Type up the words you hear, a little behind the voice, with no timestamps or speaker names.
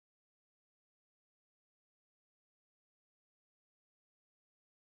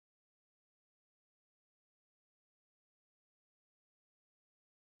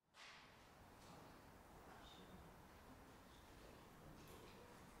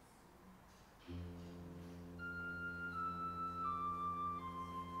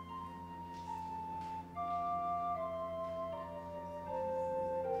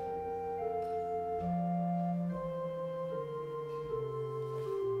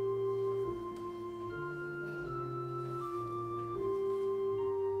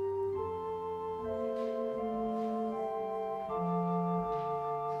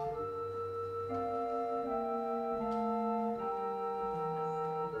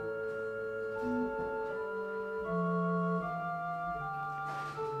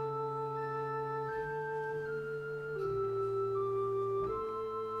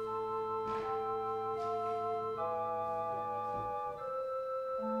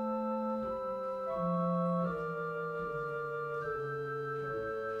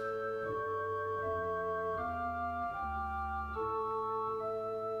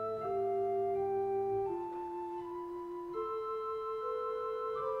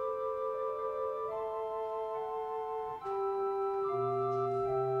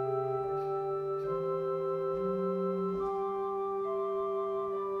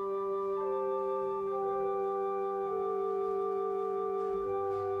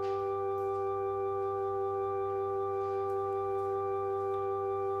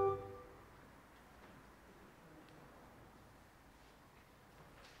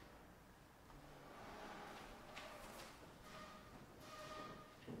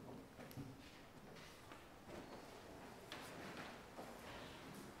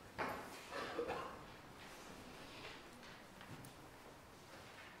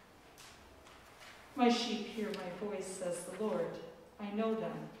My sheep hear my voice, says the Lord. I know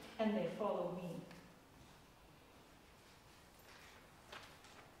them, and they follow me.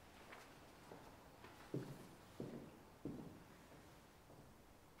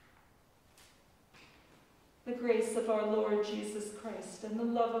 The grace of our Lord Jesus Christ, and the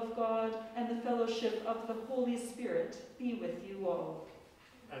love of God, and the fellowship of the Holy Spirit be with you all.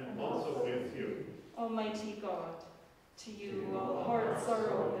 And also with you. Almighty God, to you all hearts are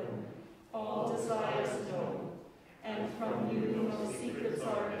open, all desires known, and from you no secrets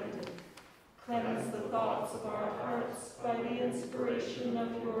are hidden. Cleanse the thoughts of our hearts by the inspiration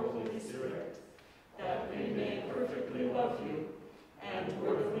of your Holy Spirit, that we may perfectly love you and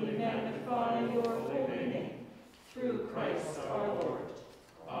worthily magnify your holy name, through Christ our Lord.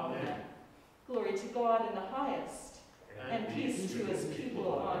 Amen. Glory to God in the highest, and peace to his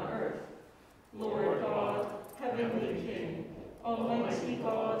people on earth. Lord God, heavenly King, almighty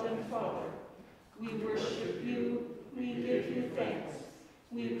God and Father, we worship you, we give you thanks,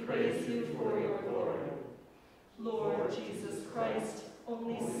 we praise you for your glory. Lord Jesus Christ,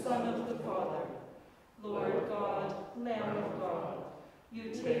 only Son of the Father, Lord God, Lamb of God, you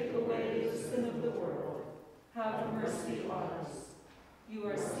take away the sin of the world. Have mercy on us. You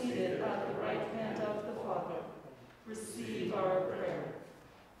are seated at the right hand of the Father. Receive our prayer.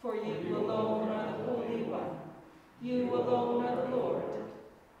 For you alone are the Holy One. You alone are the Lord.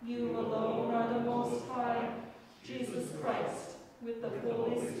 You alone are the Most High, Jesus Christ, with the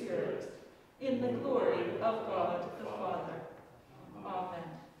Holy Spirit, in the glory of God the Father. Amen.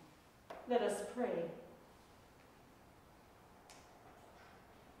 Let us pray.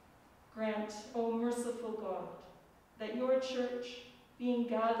 Grant, O merciful God, that your church, being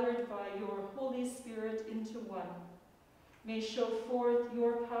gathered by your Holy Spirit into one, may show forth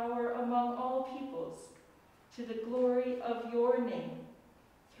your power among all peoples, to the glory of your name,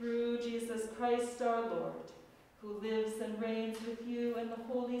 through Jesus Christ our Lord, who lives and reigns with you in the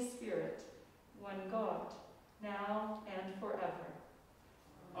Holy Spirit, one God, now and forever.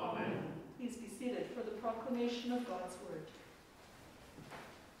 Amen. Please be seated for the proclamation of God's word.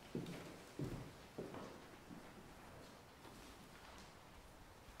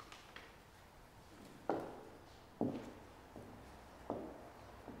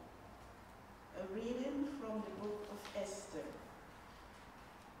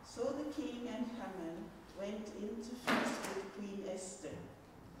 So the king and Haman went in to feast with Queen Esther.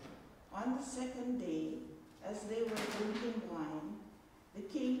 On the second day, as they were drinking wine, the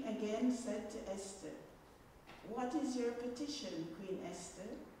king again said to Esther, "What is your petition, Queen Esther?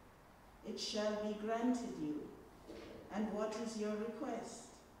 It shall be granted you. And what is your request?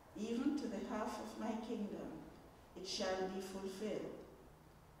 Even to the half of my kingdom, it shall be fulfilled."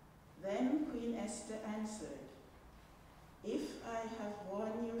 Then Queen Esther answered, "If I have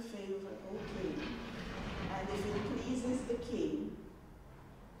won your favor, O king, and if it pleases the king,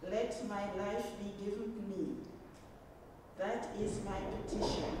 let my life be given me. That is my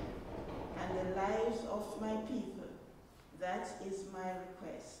petition, and the lives of my people, that is my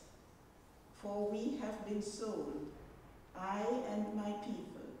request. For we have been sold, I and my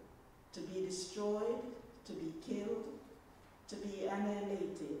people, to be destroyed, to be killed, to be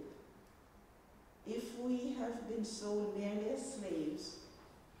annihilated. If we have been sold merely as slaves,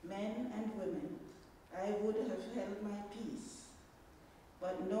 men and women, I would have held my peace.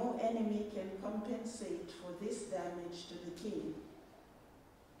 But no enemy can compensate for this damage to the king."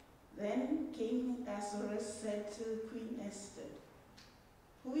 Then King Ahasuerus said to Queen Esther,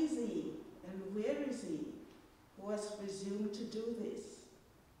 "Who is he, and where is he, who has presumed to do this?"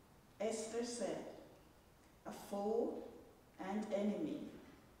 Esther said, "A foe and enemy,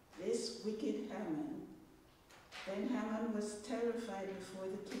 this wicked Haman." Then Haman was terrified before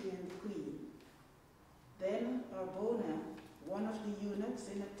the king and the queen. Then Harbona, one of the eunuchs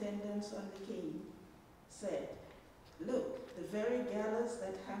in attendance on the king, said, "Look, the very gallows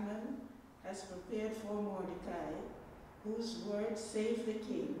that Haman has prepared for Mordecai, whose word saved the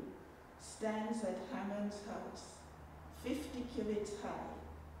king, stands at Haman's house, 50 cubits high."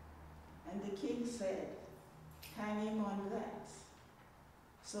 And the king said, "Hang him on that."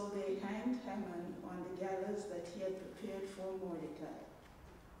 So they hanged Haman on the gallows that he had prepared for Mordecai.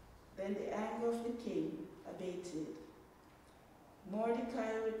 Then the anger of the king abated.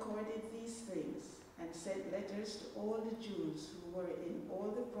 Mordecai recorded these things and sent letters to all the Jews who were in all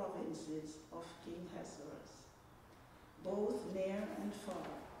the provinces of King Ahasuerus, both near and far,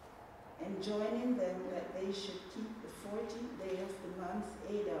 enjoining them that they should keep the 14th day of the month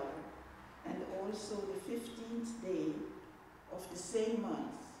Adar, and also the 15th day of the same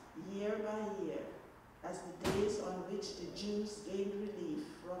month, year by year, as the days on which the Jews gained relief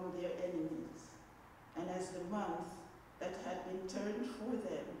from their enemies. and as the month that had been turned for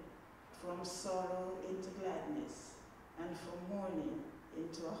them from sorrow into gladness, and from mourning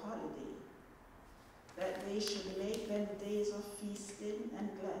into a holiday, that they should make them days of feasting and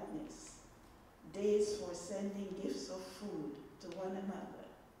gladness, days for sending gifts of food to one another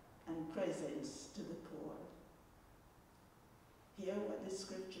and presents to the poor. Hear what the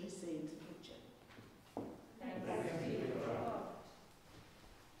scripture is saying to the church. Thanks be to God.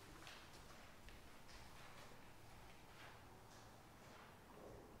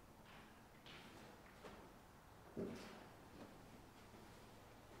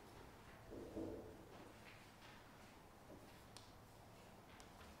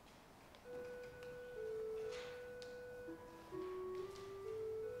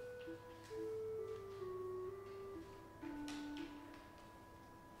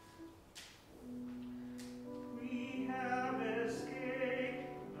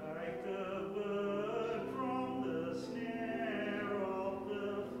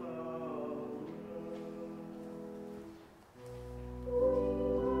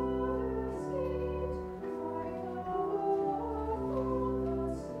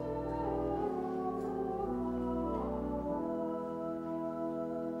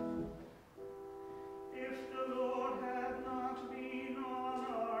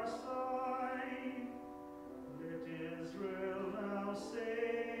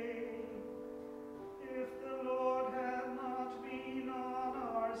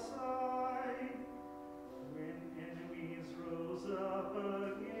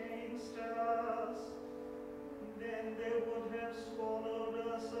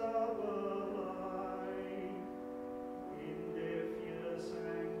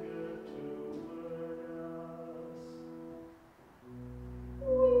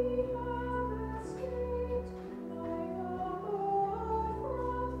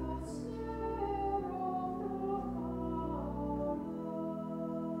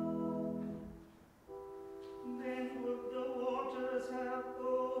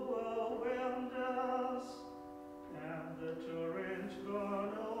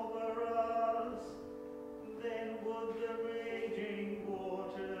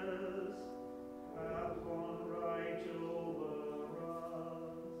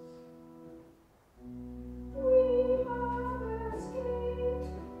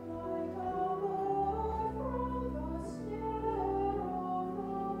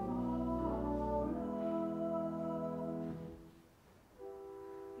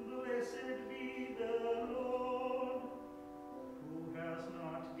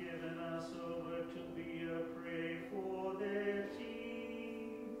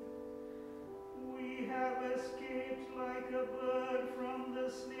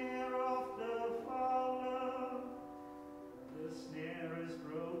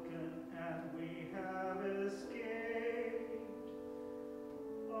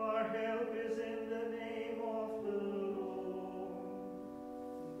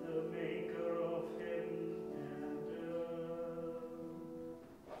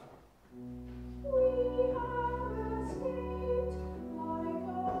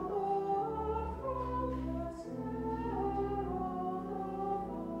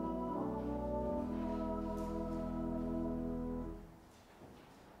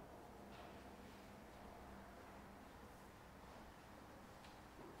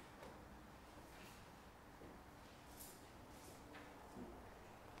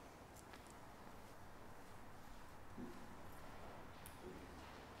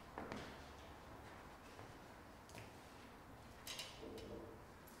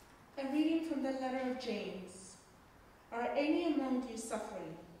 A reading from the letter of James. Are any among you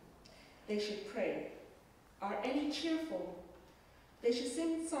suffering? They should pray. Are any cheerful? They should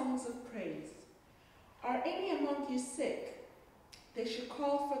sing songs of praise. Are any among you sick? They should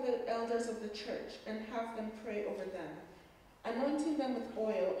call for the elders of the church and have them pray over them, anointing them with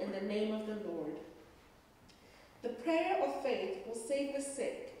oil in the name of the Lord. The prayer of faith will save the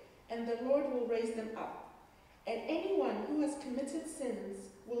sick, and the Lord will raise them up. And anyone who has committed sins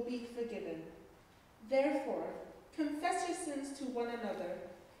will be forgiven. Therefore, confess your sins to one another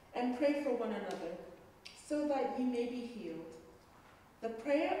and pray for one another, so that you may be healed. The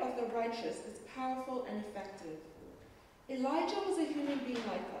prayer of the righteous is powerful and effective. Elijah was a human being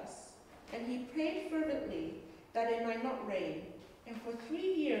like us, and he prayed fervently that it might not rain, and for 3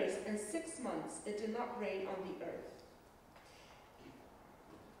 years and 6 months it did not rain on the earth.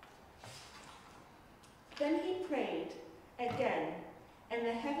 Then he prayed again, and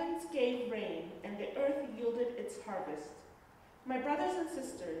the heavens gave rain, and the earth yielded its harvest. My brothers and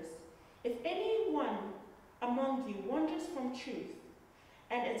sisters, if anyone among you wanders from truth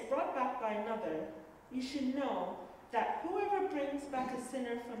and is brought back by another, You should know that whoever brings back a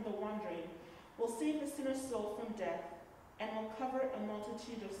sinner from the wandering will save the sinner's soul from death and will cover a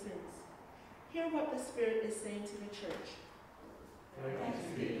multitude of sins. Hear what the Spirit is saying to the church. Thanks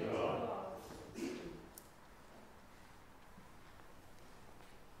be to God.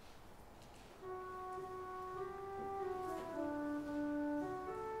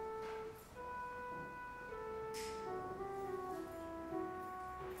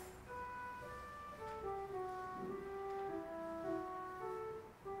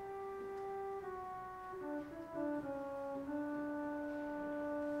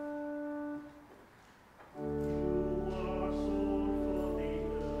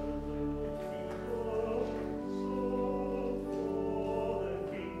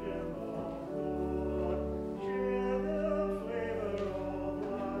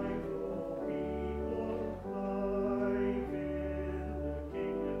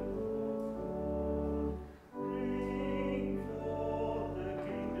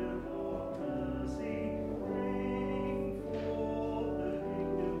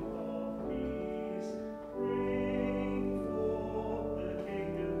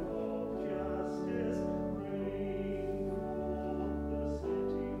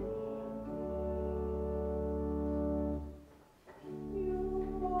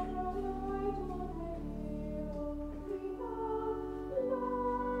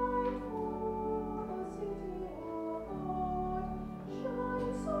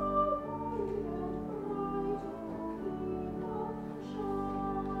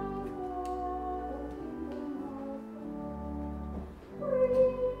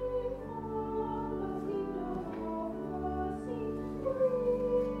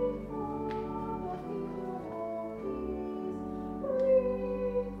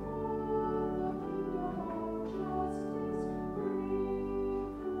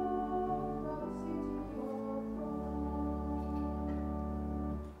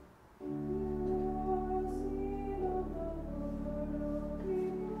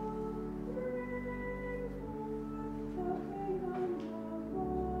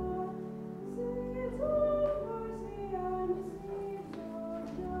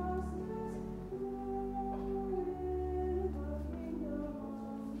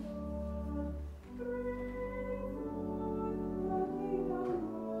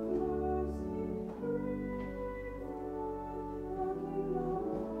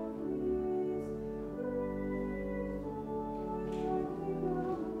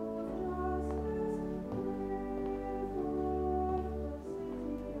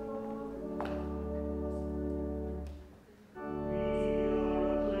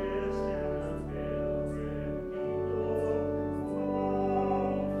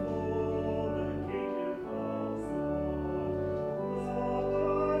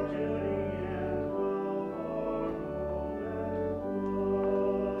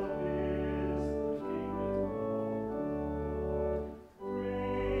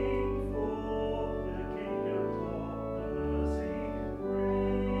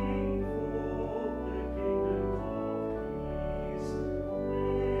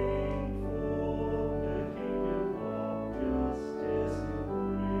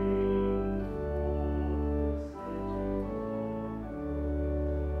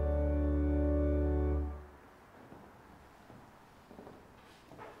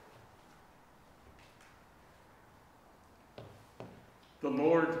 The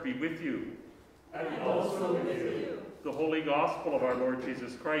Lord be with you. And also with you. The Holy Gospel of our Lord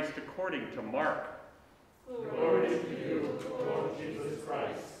Jesus Christ according to Mark. Glory to you, Lord Jesus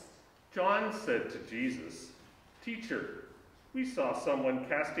Christ. John said to Jesus, "Teacher, we saw someone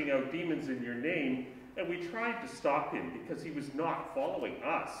casting out demons in your name, and we tried to stop him because he was not following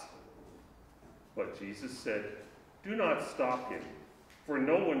us." But Jesus said, "Do not stop him, for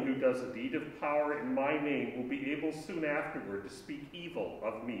no one who does a deed of power in my name will be able soon afterward to speak evil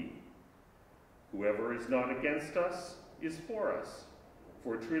of me. Whoever is not against us is for us.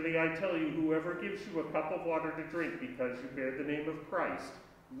 For truly I tell you, whoever gives you a cup of water to drink because you bear the name of Christ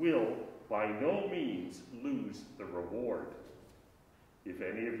will by no means lose the reward. If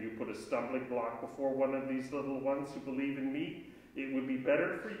any of you put a stumbling block before one of these little ones who believe in me, it would be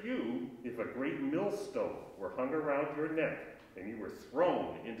better for you if a great millstone were hung around your neck and you were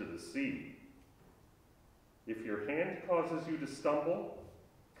thrown into the sea. If your hand causes you to stumble,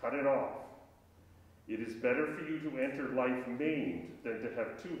 cut it off. It is better for you to enter life maimed than to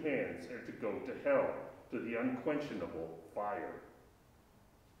have two hands and to go to hell, to the unquenchable fire.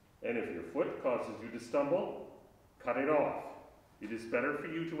 And if your foot causes you to stumble, cut it off. It is better for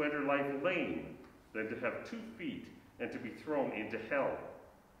you to enter life lame than to have 2 feet and to be thrown into hell.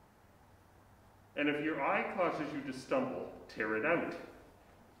 And if your eye causes you to stumble, tear it out.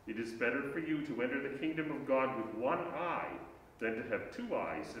 It is better for you to enter the kingdom of God with one eye than to have two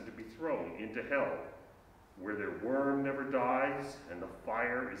eyes and to be thrown into hell, where their worm never dies and the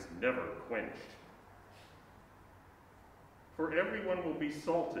fire is never quenched. For everyone will be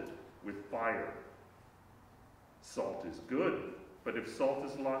salted with fire. Salt is good, but if salt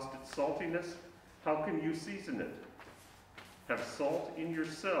has lost its saltiness, how can you season it? Have salt in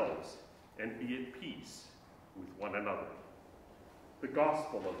yourselves and be at peace with one another. The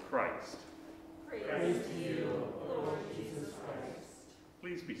Gospel of Christ. Praise to you, Lord Jesus Christ.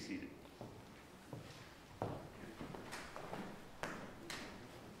 Please be seated.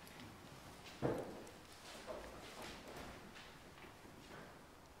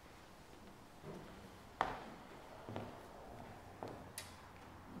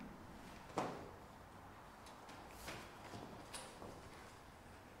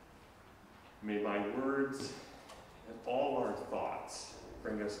 May my words and all our thoughts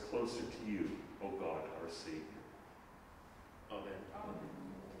bring us closer to you, O God, our Savior. Amen.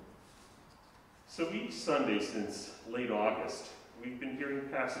 So each Sunday since late August, we've been hearing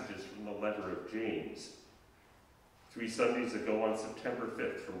passages from the letter of James. 3 Sundays ago on September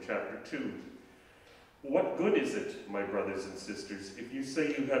 5th from chapter 2. What good is it, my brothers and sisters, if you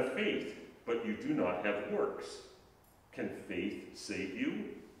say you have faith, but you do not have works? Can faith save you?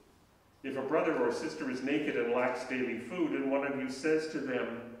 If a brother or sister is naked and lacks daily food, and one of you says to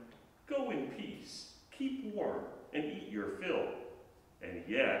them, "Go in peace, keep warm, and eat your fill," and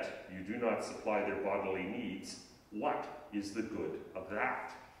yet you do not supply their bodily needs, what is the good of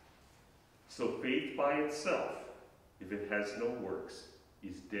that? So faith by itself, if it has no works,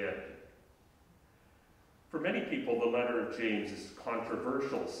 is dead. For many people, the letter of James is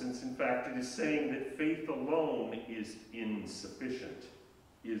controversial, since in fact it is saying that faith alone is insufficient,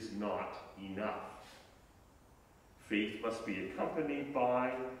 is not enough. Faith must be accompanied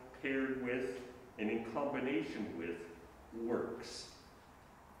by, paired with, and in combination with works.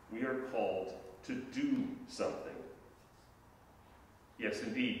 We are called to do something. Yes,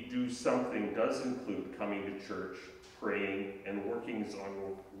 indeed, do something does include coming to church, praying, and working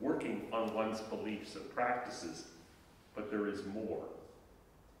on one's beliefs and practices, but there is more.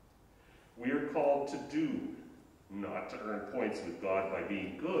 We are called to do, not to earn points with God by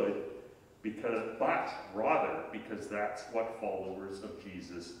being good, but rather because that's what followers of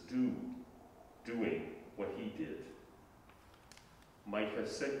Jesus do, doing what he did. Micah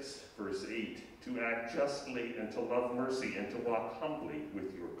 6, verse 8, to act justly and to love mercy and to walk humbly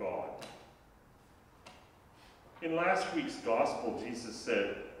with your God. In last week's gospel, Jesus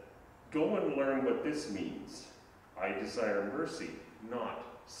said, "Go and learn what this means. I desire mercy, not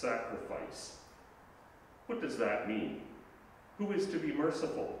sacrifice." What does that mean? Who is to be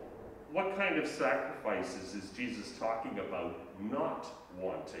merciful? What kind of sacrifices is Jesus talking about not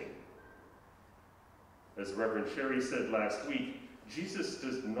wanting? As Reverend Sherry said last week, Jesus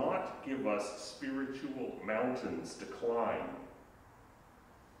does not give us spiritual mountains to climb.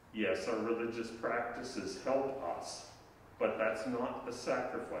 Yes, our religious practices help us, but that's not the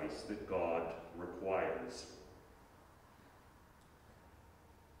sacrifice that God requires.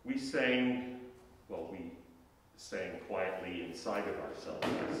 We sang quietly inside of ourselves,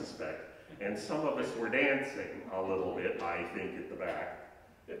 I suspect, and some of us were dancing a little bit, I think, at the back.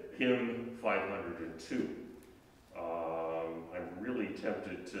 Hymn 502. I'm really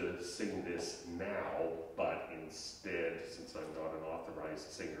tempted to sing this now, but instead, since I'm not an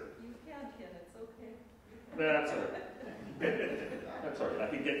authorized singer. You can, Ken, it's okay. That's all right. That's all right. I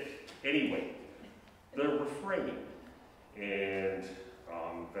can get, anyway, the refrain, and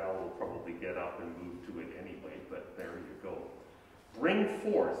Val will probably get up and move to it anyway, but there you go. Bring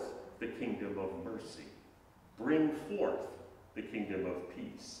forth the kingdom of mercy. Bring forth the kingdom of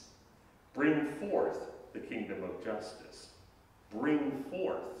peace. Bring forth the kingdom of justice. Bring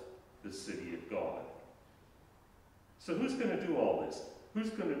forth the city of God. So who's going to do all this? Who's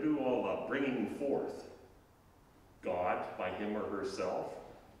going to do all the bringing forth? God by him or herself?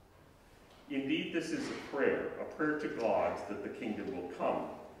 Indeed, this is a prayer to God that the kingdom will come.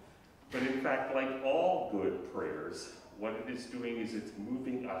 But in fact, like all good prayers, what it is doing is it's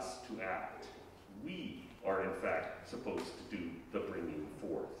moving us to act. We are in fact supposed to do the bringing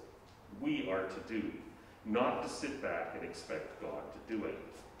forth. We are to do, not to sit back and expect God to do it.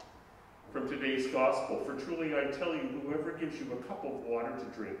 From today's gospel, for truly I tell you, whoever gives you a cup of water to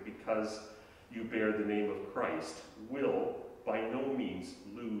drink because you bear the name of Christ will by no means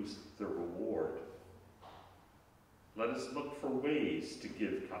lose the reward. Let us look for ways to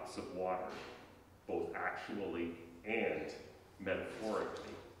give cups of water, both actually and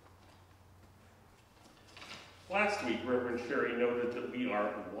metaphorically. Last week, Reverend Sherry noted that we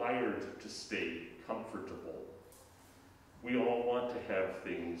are wired to stay comfortable. We all want to have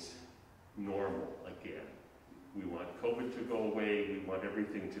things normal again. We want COVID to go away. We want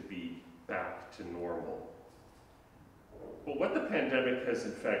everything to be back to normal. But what the pandemic has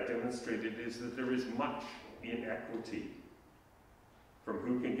in fact demonstrated is that there is much inequity, from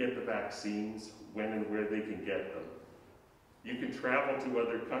who can get the vaccines, when and where they can get them. You can travel to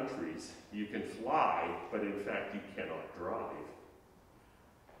other countries, you can fly, but in fact you cannot drive.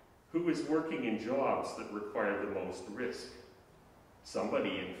 Who is working in jobs that require the most risk?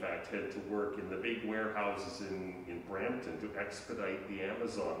 Somebody, in fact, had to work in the big warehouses in Brampton to expedite the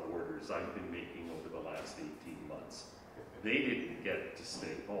Amazon orders I've been making over the last 18 months. They didn't get to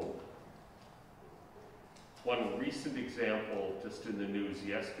stay home. One recent example, just in the news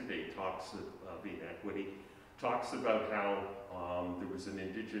yesterday, talks of inequity, talks about how there was an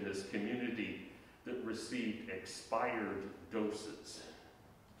Indigenous community that received expired doses.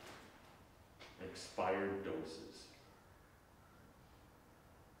 Expired doses.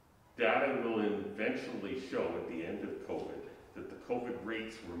 Data will eventually show at the end of COVID that the COVID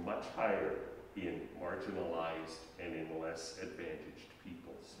rates were much higher in marginalized and in less advantaged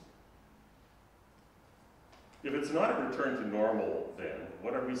peoples. If it's not a return to normal, then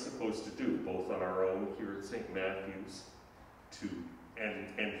what are we supposed to do, both on our own here at St. Matthew's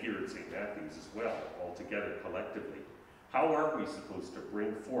and here at St. Matthew's as well, all together collectively? How are we supposed to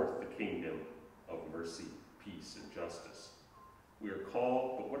bring forth the kingdom of mercy, peace, and justice? We are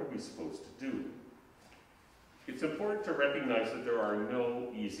called, but what are we supposed to do? It's important to recognize that there are no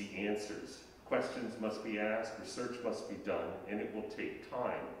easy answers. Questions must be asked, research must be done, and it will take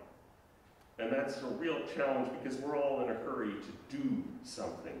time. And that's a real challenge because we're all in a hurry to do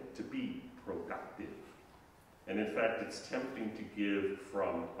something, to be productive. And in fact, it's tempting to give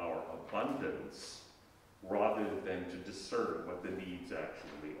from our abundance rather than to discern what the needs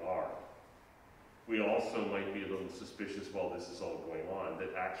actually are. We also might be a little suspicious while this is all going on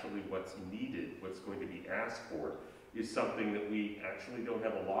that actually what's needed, what's going to be asked for, is something that we actually don't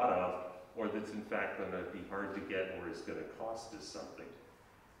have a lot of, or that's in fact going to be hard to get or is going to cost us something.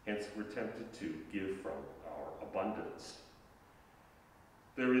 Hence, we're tempted to give from our abundance.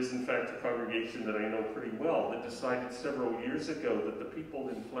 There is, in fact, a congregation that I know pretty well that decided several years ago that the people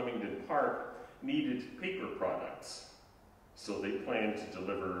in Flemington Park needed paper products. So they planned to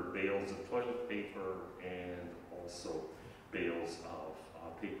deliver bales of toilet paper and also bales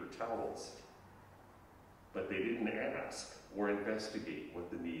of paper towels. But they didn't ask or investigate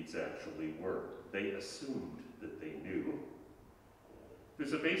what the needs actually were. They assumed that they knew.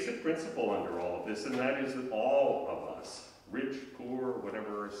 There's a basic principle under all of this, and that is that all of us, rich, poor,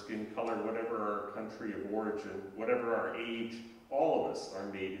 whatever our skin color, whatever our country of origin, whatever our age, all of us are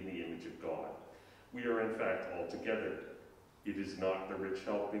made in the image of God. We are in fact all together. It is not the rich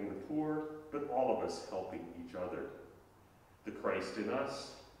helping the poor, but all of us helping each other. The Christ in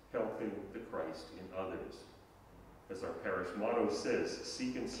us, helping the Christ in others. As our parish motto says,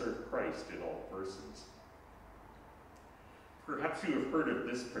 seek and serve Christ in all persons. Perhaps you have heard of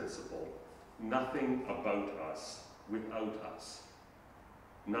this principle, nothing about us without us.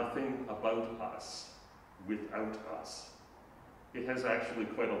 Nothing about us without us. It has actually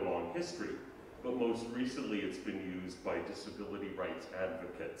quite a long history, but most recently it's been used by disability rights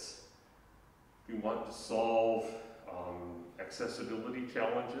advocates. If you want to solve accessibility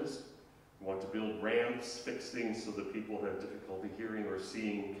challenges, you want to build ramps, fix things so that people who have difficulty hearing or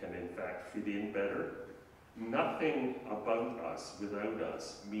seeing can in fact fit in better. Nothing about us without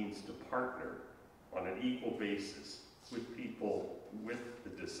us means to partner on an equal basis with people with the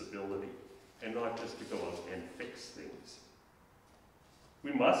disability and not just to go out and fix things.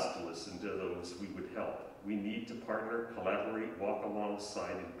 We must listen to those we would help. We need to partner, collaborate, walk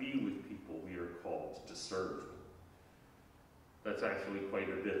alongside, and be with people we are called to serve. That's actually quite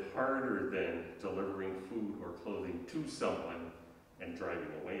a bit harder than delivering food or clothing to someone and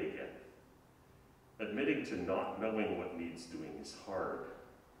driving away again. Admitting to not knowing what needs doing is hard.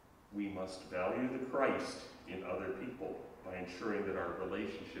 We must value the Christ in other people by ensuring that our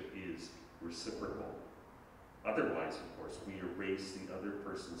relationship is reciprocal. Otherwise, of course, we erase the other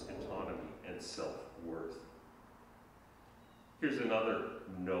person's autonomy and self-worth. Here's another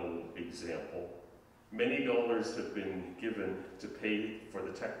no example. Many dollars have been given to pay for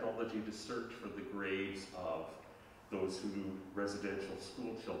the technology to search for the graves of those residential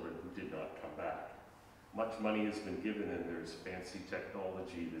school children who did not come back. Much money has been given and there's fancy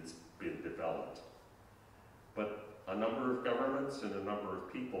technology that's been developed. But a number of governments and a number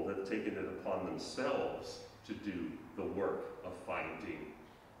of people have taken it upon themselves to do the work of finding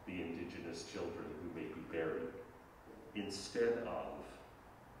the Indigenous children who may be buried. instead of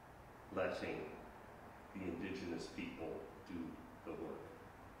letting the Indigenous people do the work.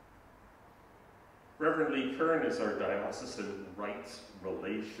 Reverend Lee Kern is our Diocesan Rights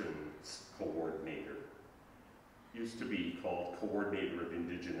Relations Coordinator. Used to be called Coordinator of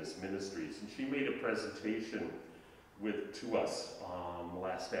Indigenous Ministries, and she made a presentation to us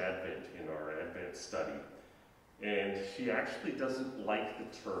last Advent in our Advent study. And she actually doesn't like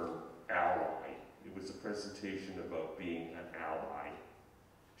the term ally. It was a presentation about being an ally.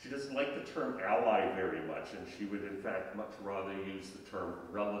 She doesn't like the term ally very much, and she would in fact much rather use the term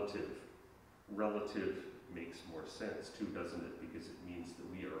relative. Relative makes more sense too, doesn't it? Because it means that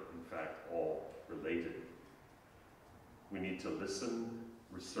we are in fact all related. We need to listen,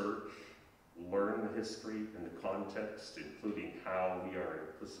 research, learn the history and the context, including how we are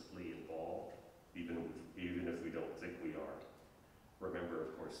implicitly involved, even if we don't think we are. Remember,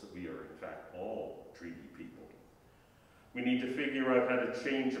 of course, that we are in fact all treaty people. We need to figure out how to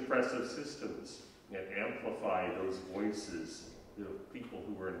change oppressive systems and amplify those voices of people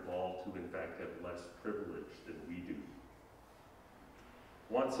who are involved who in fact have less privilege than we do.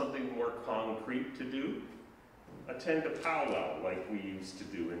 Want something more concrete to do? Attend a powwow like we used to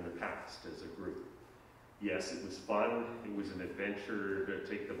do in the past as a group. Yes, it was fun. It was an adventure to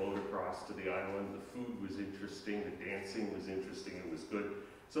take the boat across to the island. The food was interesting. The dancing was interesting. It was good.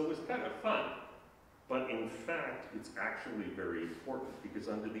 So it was kind of fun. But in fact, it's actually very important because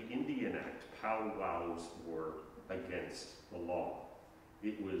under the Indian Act, powwows were against the law.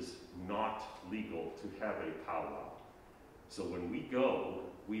 It was not legal to have a powwow. So when we go,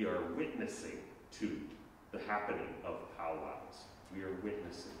 we are witnessing to the happening of powwows. We are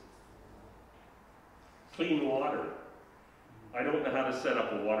witnessing. Clean water. I don't know how to set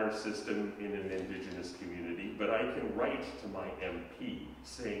up a water system in an Indigenous community, but I can write to my MP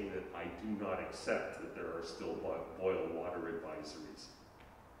saying that I do not accept that there are still boil water advisories.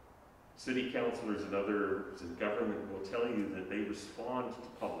 City councilors and others in government will tell you that they respond to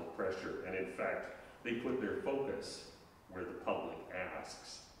public pressure, and in fact, they put their focus where the public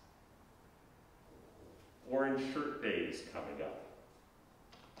asks. Orange Shirt Day is coming up.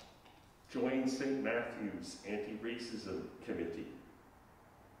 Join St. Matthew's Anti-Racism Committee.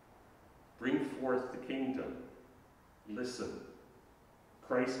 Bring forth the kingdom. Listen.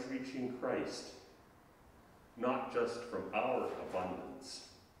 Christ reaching Christ, not just from our abundance.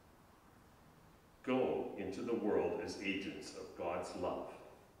 Go into the world as agents of God's love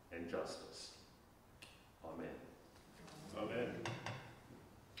and justice. Amen. Amen.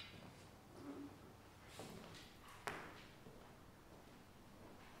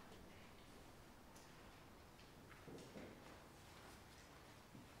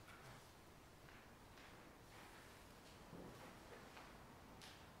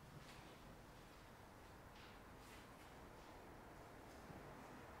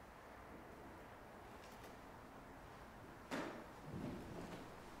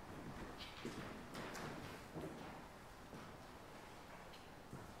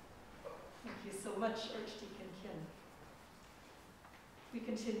 Much, Archdeacon Kim. We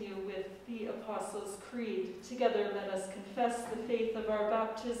continue with the Apostles' Creed. Together let us confess the faith of our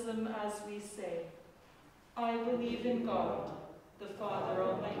baptism as we say, I believe in God, the Father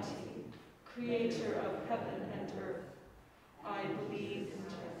Almighty, creator of heaven and earth. I believe in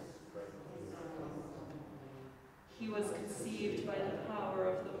Jesus. He was conceived by the power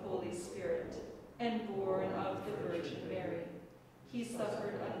of the Holy Spirit and born of the Virgin Mary. He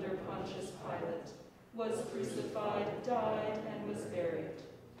suffered under Pontius Pilate, was crucified, died, and was buried.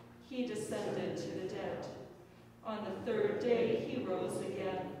 He descended to the dead. On the third day he rose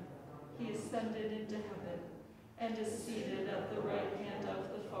again. He ascended into heaven and is seated at the right hand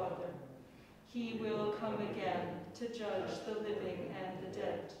of the Father. He will come again to judge the living and the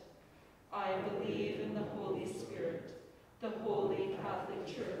dead. I believe in the Holy Spirit, the Holy Catholic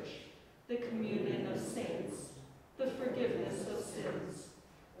Church, the communion of saints, the forgiveness of sins,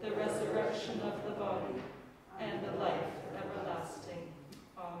 the resurrection of the body, and the life everlasting.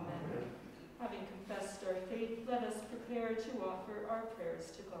 Amen. Having confessed our faith, let us prepare to offer our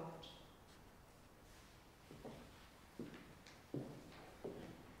prayers to God.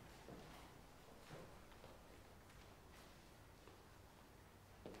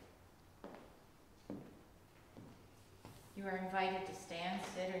 You are invited to stand,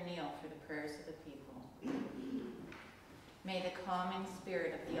 sit, or kneel for the prayers of the people. May the calming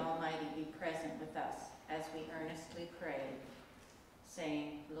spirit of the Almighty be present with us as we earnestly pray,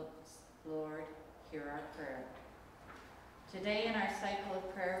 saying, Lord, hear our prayer. Today in our cycle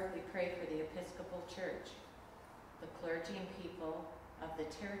of prayer, we pray for the Episcopal Church, the clergy and people of the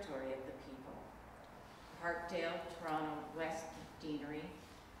territory of the people, Parkdale, Toronto West Deanery,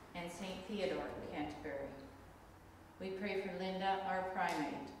 and St. Theodore, Canterbury. We pray for Linda, our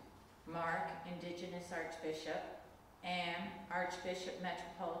primate, Mark, Indigenous Archbishop, Anne, Archbishop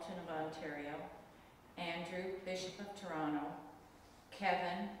Metropolitan of Ontario, Andrew, Bishop of Toronto,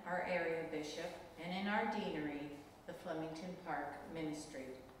 Kevin, our area bishop, and in our deanery, the Flemington Park Ministry,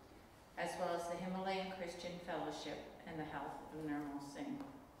 as well as the Himalayan Christian Fellowship and the health of Nirmal Singh.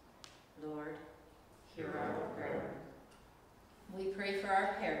 Lord, hear our prayer. We pray for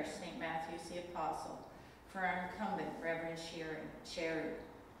our parish, St. Matthew's the Apostle, for our incumbent, Reverend Sherry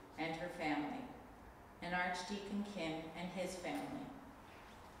and her family, and Archdeacon Kim and his family.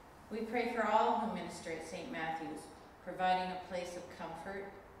 We pray for all who minister at St. Matthew's, providing a place of comfort,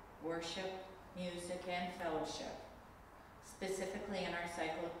 worship, music, and fellowship. Specifically in our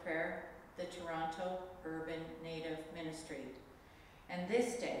cycle of prayer, the Toronto Urban Native Ministry. And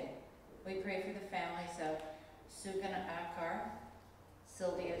this day, we pray for the families of Sugana Akar,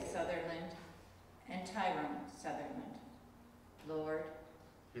 Sylvia Sutherland, and Tyrone Sutherland. Lord,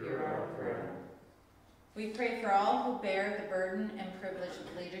 hear our prayer. We pray for all who bear the burden and privilege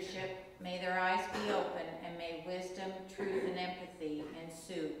of leadership. May their eyes be open, and may wisdom, truth, and empathy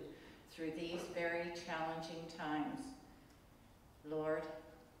ensue through these very challenging times. Lord,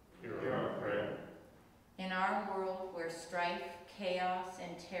 hear our prayer. In our world where strife, chaos,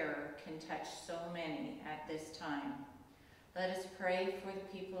 and terror can touch so many at this time, let us pray for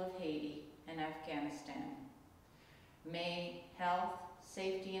the people of Haiti and Afghanistan. May health,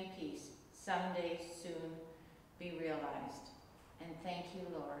 safety, and peace someday soon be realized. And thank you,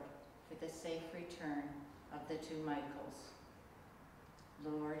 Lord, for the safe return of the two Michaels.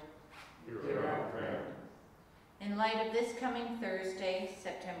 Lord, Hear our prayer. In light of this coming Thursday,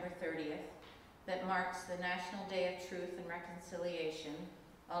 September 30th, that marks the National Day of Truth and Reconciliation,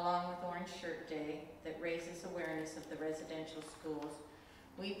 along with Orange Shirt Day, that raises awareness of the residential schools,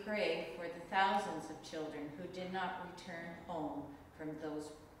 we pray for the thousands of children who did not return home from those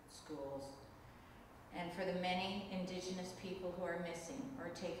schools, and for the many Indigenous people who are missing or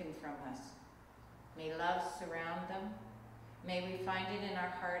taken from us. May love surround them. May we find it in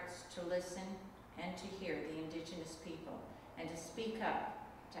our hearts to listen and to hear the Indigenous people, and to speak up,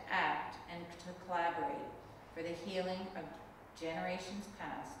 to act, and to collaborate for the healing of generations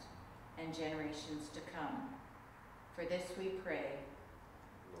past and generations to come. For this we pray.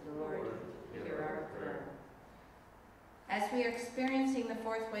 Lord, hear our prayer. As we are experiencing the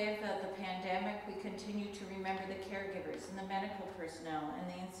fourth wave of the pandemic, we continue to remember the caregivers and the medical personnel and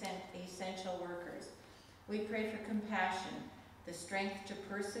the essential workers. We pray for compassion, the strength to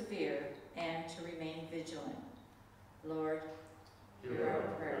persevere, and to remain vigilant. Lord, hear our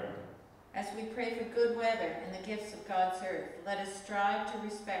prayer. As we pray for good weather and the gifts of God's earth, let us strive to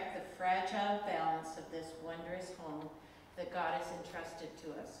respect the fragile balance of this wondrous home that God has entrusted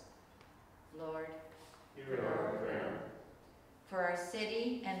to us. Lord, Hear our prayer. for our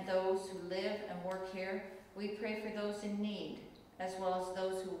city and those who live and work here, we pray for those in need, as well as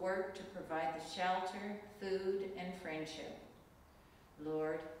those who work to provide the shelter, food, and friendship.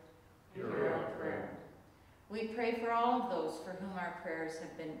 Lord, Hear our prayer. we pray for all of those for whom our prayers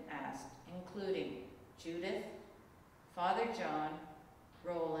have been asked, including Judith, Father John,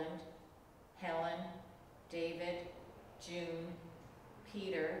 Roland, Helen, David, June,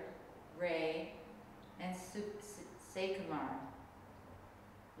 Peter, Ray, and Sekumar.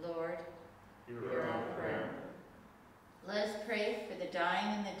 Lord, Hear our prayer. let us pray for the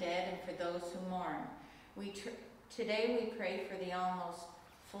dying and the dead and for those who mourn. Today we pray for the almost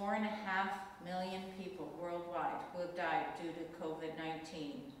 4.5 million people worldwide who have died due to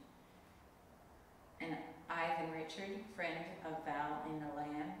COVID-19. And Ivan Richard, friend of Val in the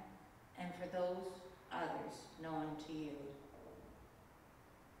land, and for those others known to you.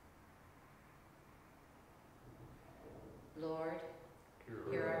 Lord,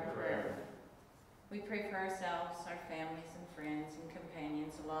 hear our prayer. We pray for ourselves, our families and friends and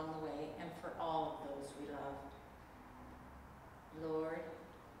companions along the way, and for all of those we love. Lord,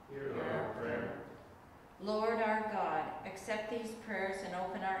 Hear our prayer. Lord our God, accept these prayers and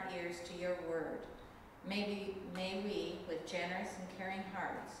open our ears to your word. May we, with generous and caring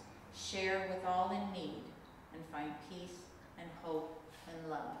hearts, share with all in need and find peace and hope and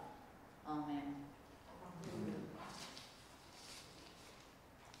love. Amen.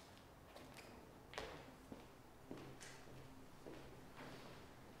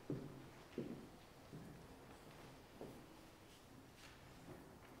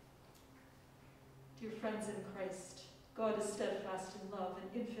 Dear friends in Christ, God is steadfast in love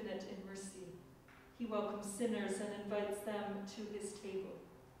and infinite in mercy. He welcomes sinners and invites them to his table.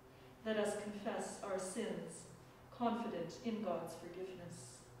 Let us confess our sins, confident in God's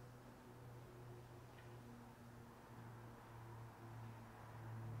forgiveness.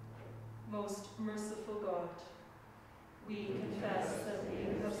 Most merciful God, we confess that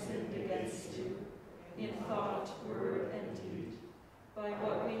we have sinned against you in thought, word, and deed, by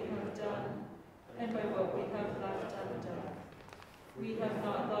what we have done and by what we have left undone. We have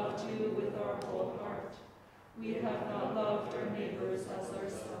not loved you with our whole heart. We have not loved our neighbors as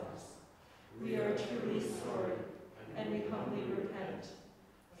ourselves. We are truly sorry, and we humbly repent.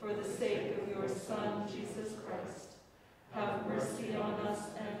 For the sake of your Son, Jesus Christ, have mercy on us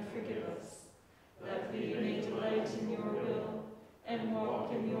and forgive us, that we may delight in your will and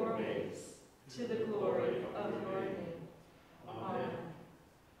walk in your ways, to the glory of your name. Amen.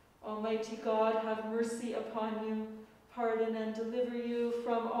 Almighty God, have mercy upon you, pardon and deliver you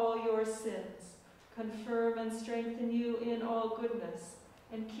from all your sins, confirm and strengthen you in all goodness,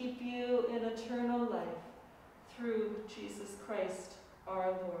 and keep you in eternal life, through Jesus Christ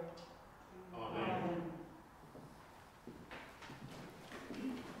our Lord. Amen.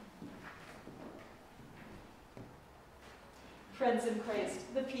 Friends in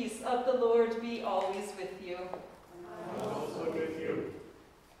Christ, the peace of the Lord be always with you. And also with you.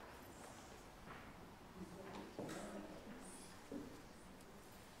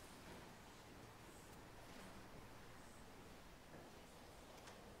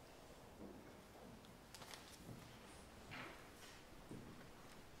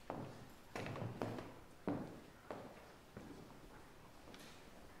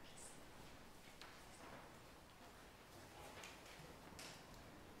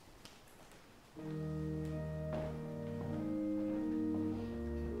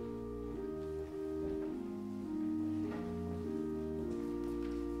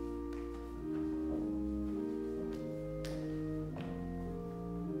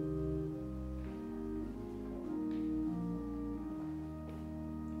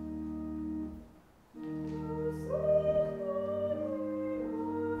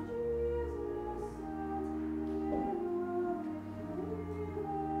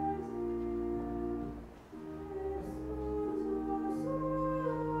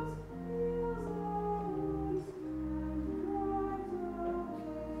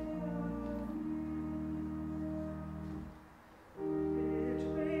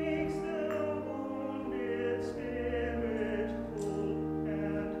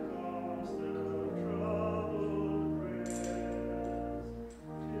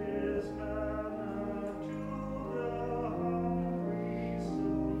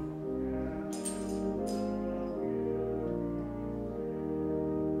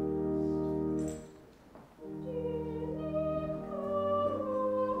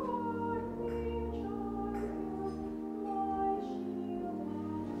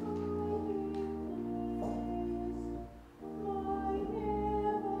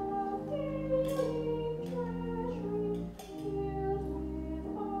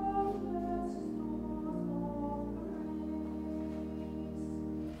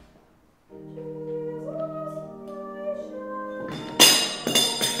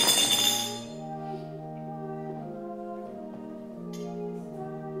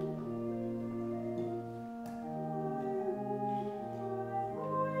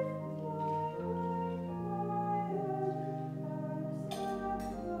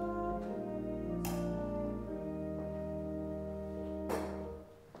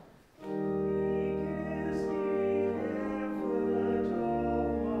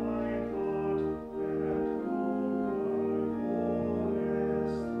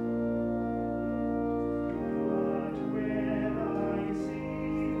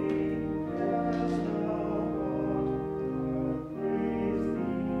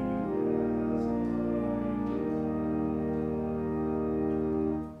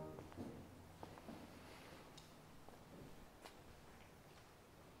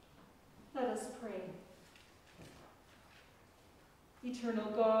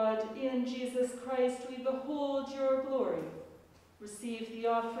 Eternal God, in Jesus Christ we behold your glory. Receive the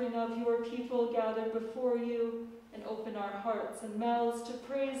offering of your people gathered before you, and open our hearts and mouths to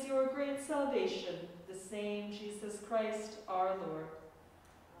praise your great salvation, the same Jesus Christ our Lord.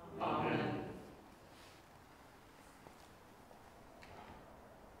 Amen.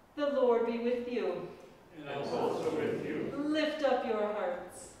 The Lord be with you. And also with you. Lift up your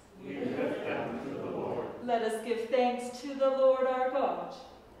hearts. We lift them to the Lord. Let us give thanks to the Lord our God.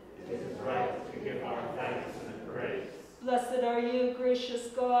 It is right to give our thanks and praise. Blessed are you, gracious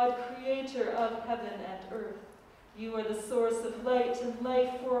God, creator of heaven and earth. You are the source of light and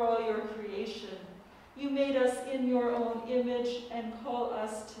life for all your creation. You made us in your own image and call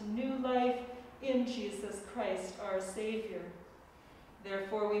us to new life in Jesus Christ, our Savior.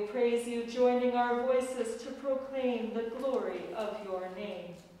 Therefore we praise you, joining our voices to proclaim the glory of your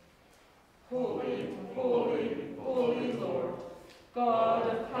name. Holy, holy, holy Lord, God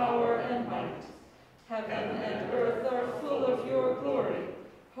of power and might, heaven and earth are full of your glory.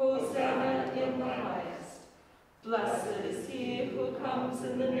 Hosanna in the highest. Blessed is he who comes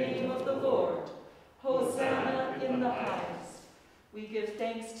in the name of the Lord. Hosanna in the highest. We give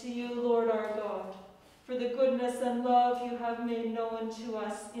thanks to you, Lord our God, for the goodness and love you have made known to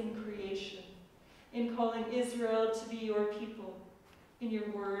us in creation, in calling Israel to be your people, in your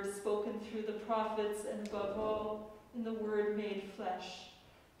word spoken through the prophets, and above all, in the word made flesh,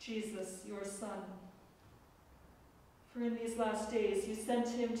 Jesus, your Son. For in these last days you sent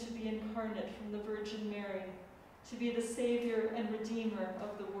him to be incarnate from the Virgin Mary, to be the Savior and Redeemer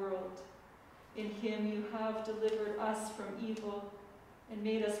of the world. In him you have delivered us from evil and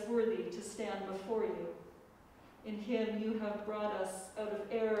made us worthy to stand before you. In him you have brought us out of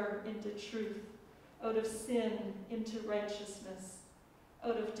error into truth, out of sin into righteousness,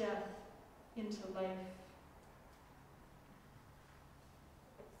 out of death into life.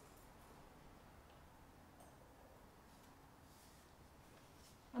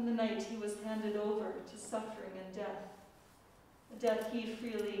 On the night he was handed over to suffering and death, a death he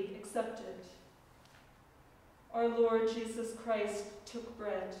freely accepted, our Lord Jesus Christ took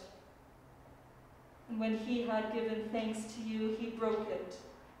bread, and when he had given thanks to you, he broke it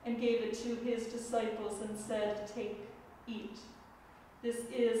and gave it to his disciples and said, "Take, eat. This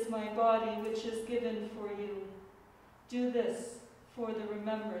is my body which is given for you. Do this for the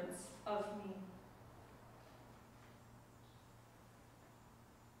remembrance of me."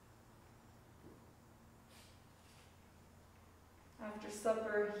 After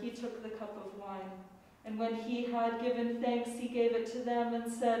supper, he took the cup of wine, and when he had given thanks, he gave it to them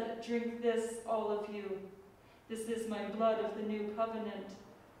and said, "Drink this, all of you. This is my blood of the new covenant,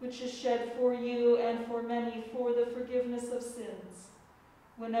 which is shed for you and for many for the forgiveness of sins.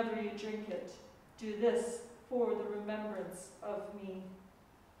 Whenever you drink it, do this for the remembrance of me."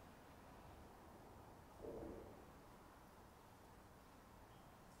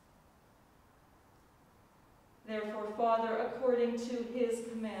 Therefore, Father, according to his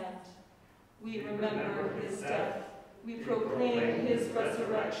command, we remember his death, we proclaim his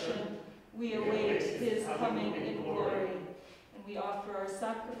resurrection, we await his coming in glory, and we offer our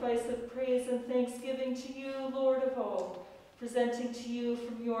sacrifice of praise and thanksgiving to you, Lord of all, presenting to you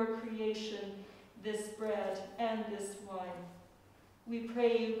from your creation this bread and this wine. We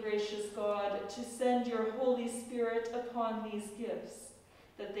pray you, gracious God, to send your Holy Spirit upon these gifts,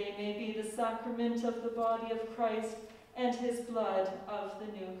 that they may be the sacrament of the body of Christ and his blood of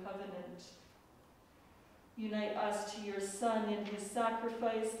the new covenant. Unite us to your Son in his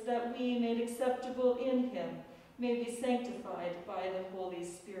sacrifice, that we, made acceptable in him, may be sanctified by the Holy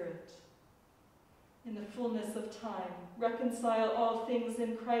Spirit. In the fullness of time, reconcile all things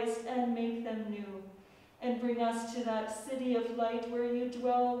in Christ and make them new, and bring us to that city of light where you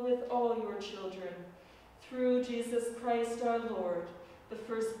dwell with all your children, through Jesus Christ our Lord, the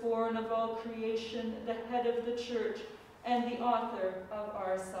firstborn of all creation, the head of the church, and the author of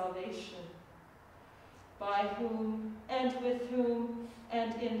our salvation, by whom, and with whom,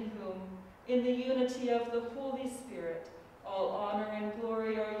 and in whom, in the unity of the Holy Spirit, all honor and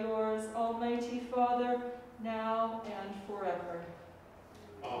glory are yours, Almighty Father, now and forever.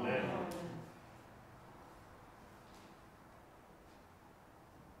 Amen. Amen.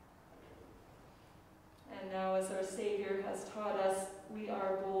 And now, as our Savior has taught us, we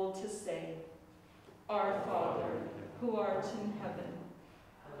are bold to say, "Our Father, who art in heaven,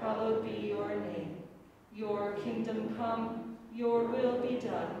 hallowed be your name. Your kingdom come, your will be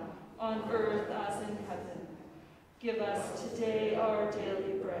done, on earth as in heaven. Give us today our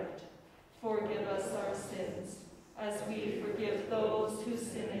daily bread. Forgive us our sins, as we forgive those who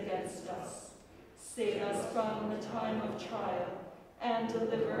sin against us. Save us from the time of trial, and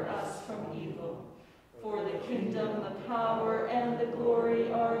deliver us from evil. For the kingdom, the power, and the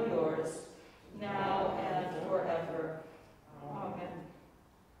glory are yours, now and forever. Amen."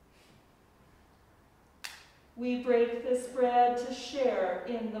 We break this bread to share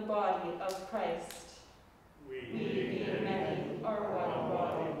in the body of Christ. We, being many, are one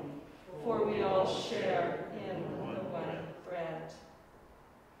body, for we all share in the one bread.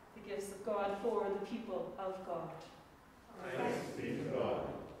 The gifts of God for the people of God. Thanks be to God.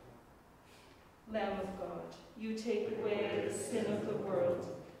 Lamb of God, you take away the sin of the world.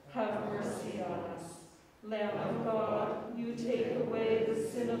 Have mercy on us. Lamb of God, you take away the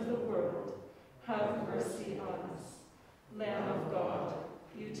sin of the world. Have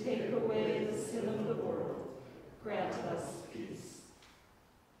grant us peace.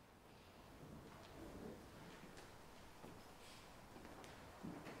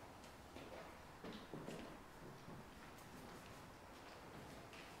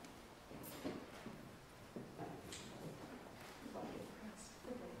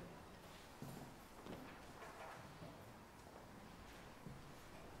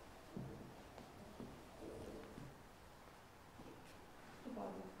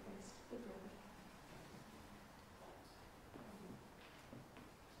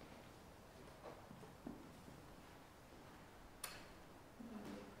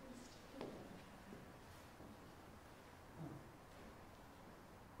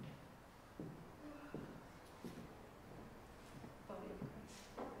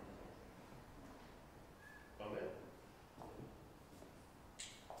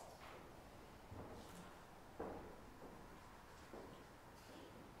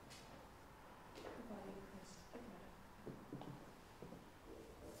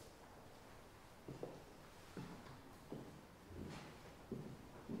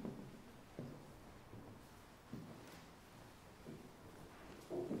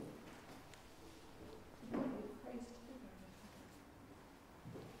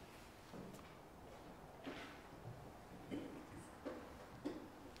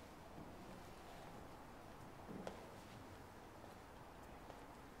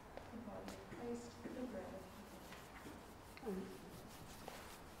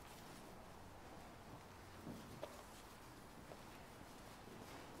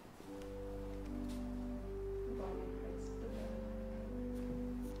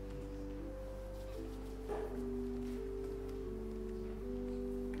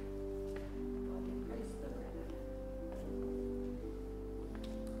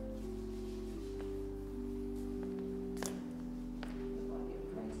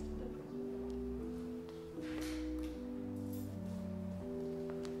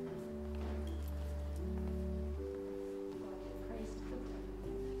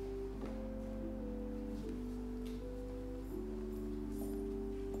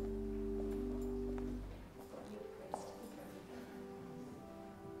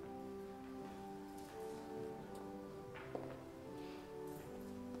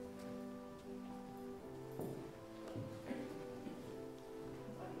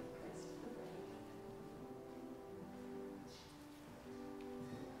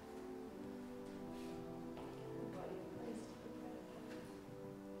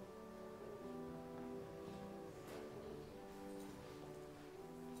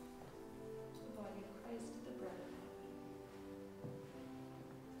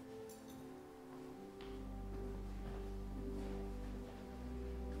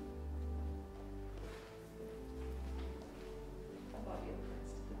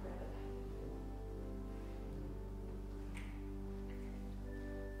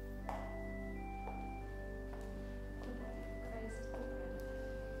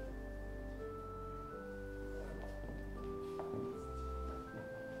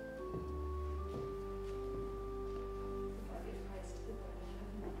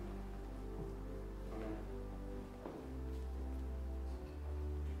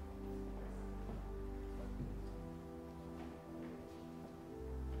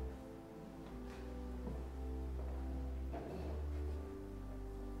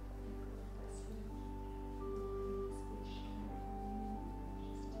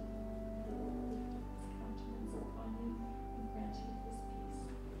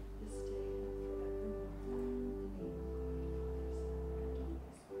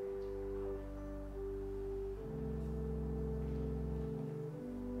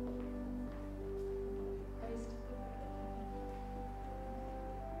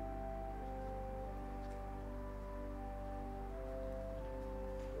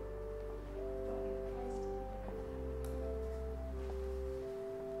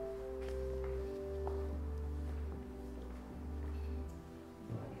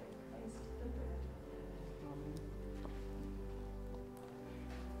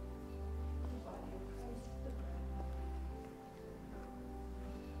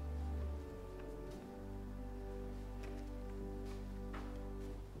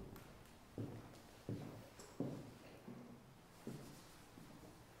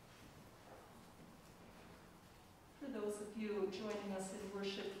 those of you joining us in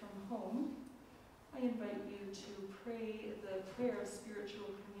worship from home, I invite you to pray the prayer of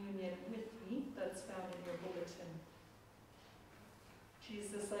spiritual communion with me that's found in your bulletin.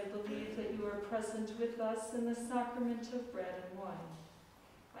 Jesus, I believe that you are present with us in the sacrament of bread and wine.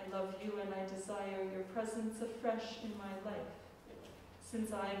 I love you and I desire your presence afresh in my life.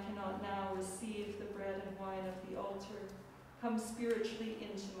 Since I cannot now receive the bread and wine of the altar, come spiritually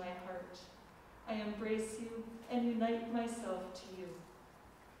into my heart. I embrace you and unite myself to you.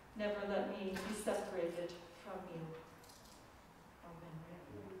 Never let me be separated from you. Amen.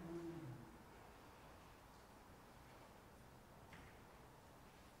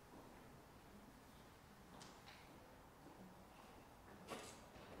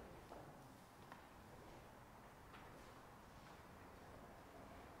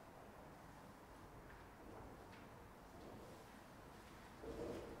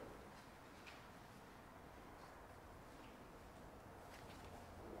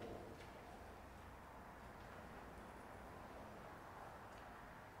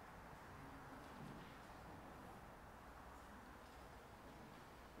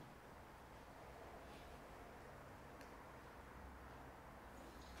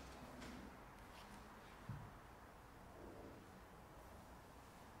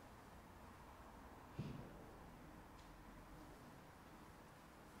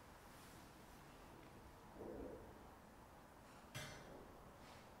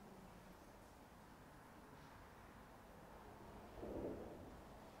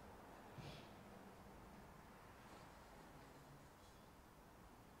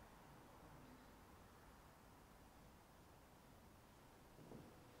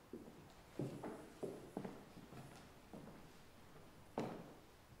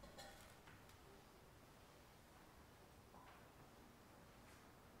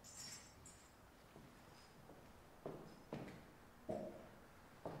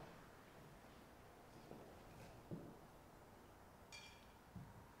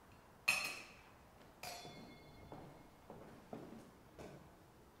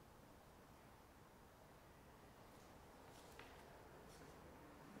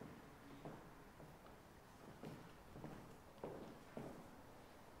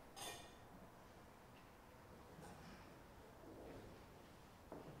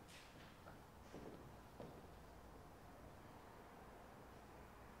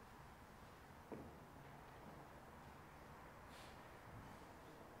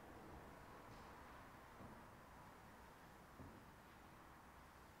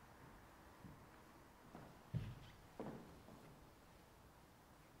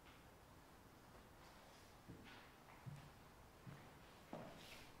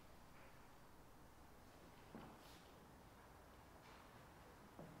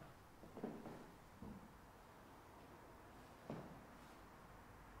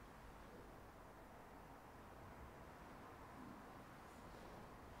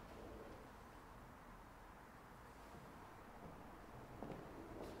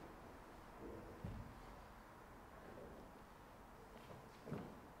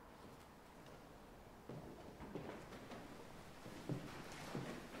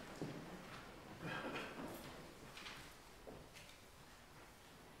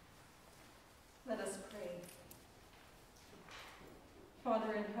 Let us pray.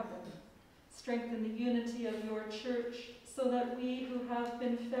 Father in heaven, strengthen the unity of your church so that we who have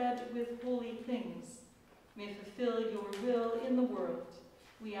been fed with holy things may fulfill your will in the world.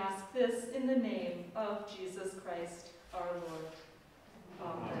 We ask this in the name of Jesus Christ, our Lord.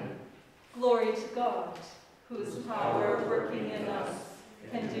 Amen. Glory to God, whose power working in us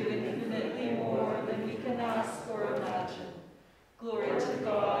can do infinitely more than we can ask or imagine. Glory to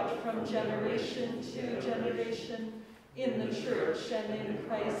God from generation to generation in the church and in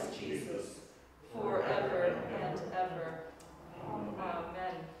Christ Jesus, forever and ever.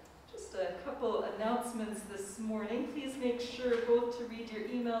 Amen. Just a couple announcements this morning. Please make sure both to read your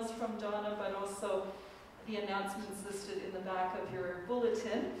emails from Donna, but also the announcements listed in the back of your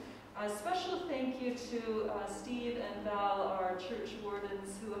bulletin. A special thank you to Steve and Val, our church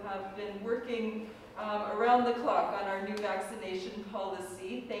wardens, who have been working around the clock on our new vaccination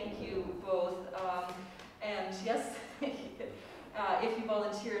policy. Thank you both. And yes, if you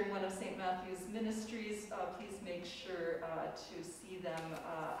volunteer in one of St. Matthew's ministries, please make sure to see them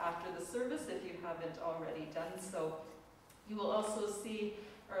after the service if you haven't already done so. You will also see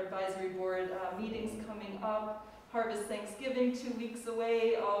our advisory board meetings coming up. Harvest Thanksgiving 2 weeks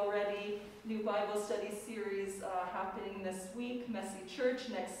away already. New Bible study series happening this week. Messy Church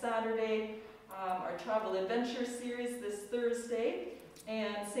next Saturday. Our Travel Adventure series this Thursday.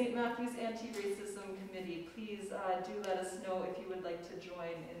 And St. Matthew's Anti-Racism Committee. Please do let us know if you would like to join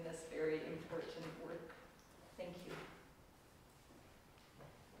in this very important work. Thank you.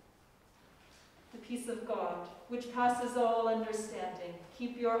 The peace of God, which passes all understanding,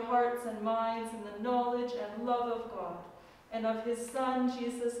 keep your hearts and minds in the knowledge and love of God and of his Son,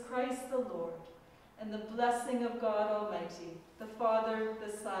 Jesus Christ the Lord, and the blessing of God Almighty, the Father,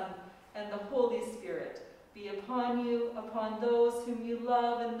 the Son, and the Holy Spirit be upon you, upon those whom you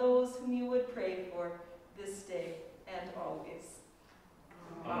love, and those whom you would pray for this day and always.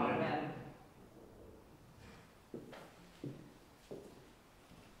 Amen. Amen.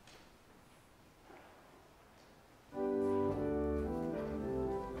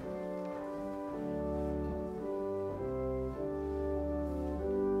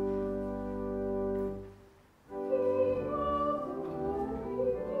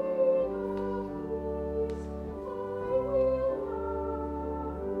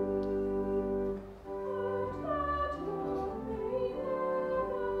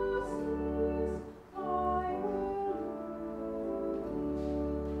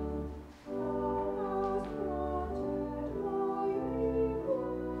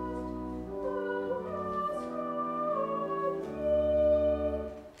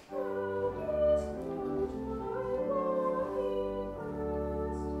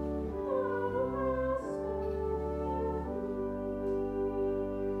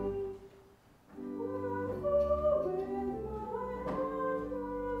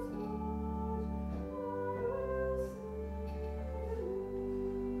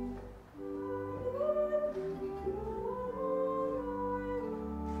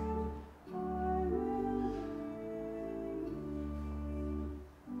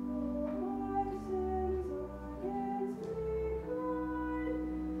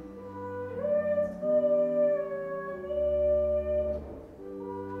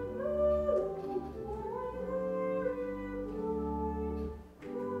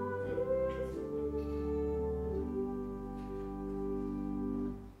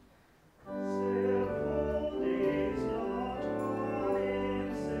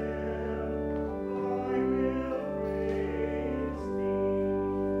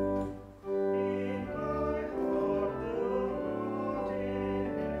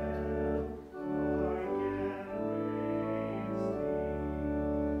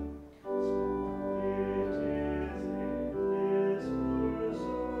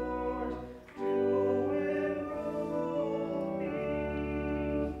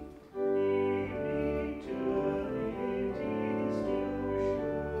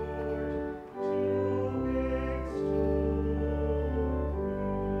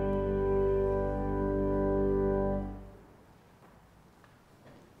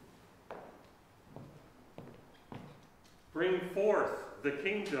 Bring forth the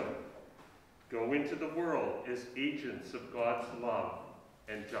kingdom. Go into the world as agents of God's love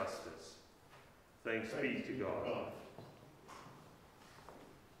and justice. Thanks be to God.